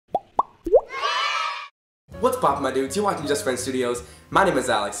What's poppin', my dudes? You're watching JustFriendsStudios. My name is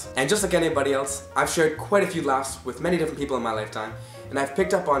Alex, and just like anybody else, I've shared quite a few laughs with many different people in my lifetime, and I've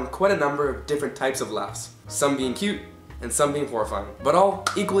picked up on quite a number of different types of laughs. Some being cute, and some being horrifying, but all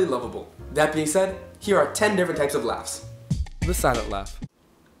equally lovable. That being said, here are 10 different types of laughs. The silent laugh.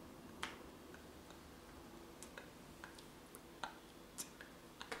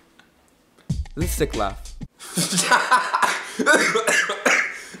 The sick laugh.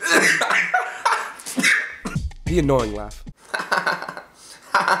 The annoying laugh.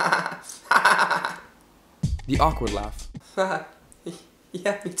 The awkward laugh.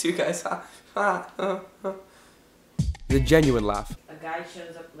 Yeah, me too, guys. The genuine laugh. A guy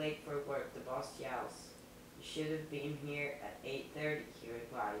shows up late for work. The boss yells, "You should have been here at 8:30. He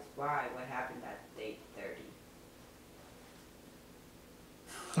replies, "Why? What happened at 8:30?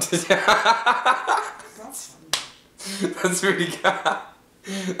 That's pretty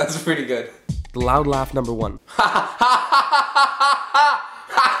good. That's pretty good. The loud laugh number 1.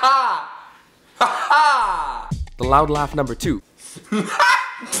 The loud laugh number 2.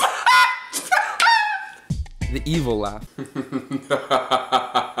 The evil laugh.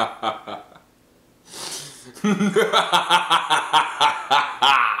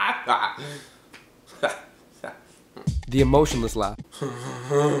 The emotionless laugh.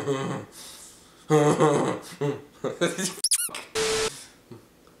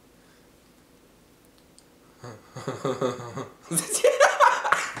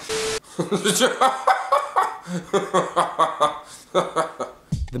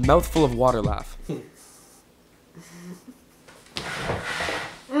 The mouthful of water laugh.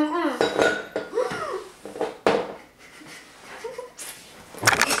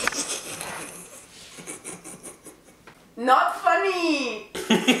 Not funny!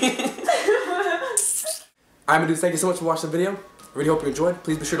 Alright, my dudes, thank you so much for watching the video. I really hope you enjoyed.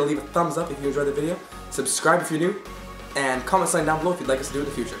 Please be sure to leave a thumbs up if you enjoyed the video. Subscribe if you're new. And comment something down below if you'd like us to do in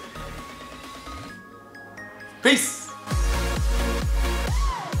the future. Peace!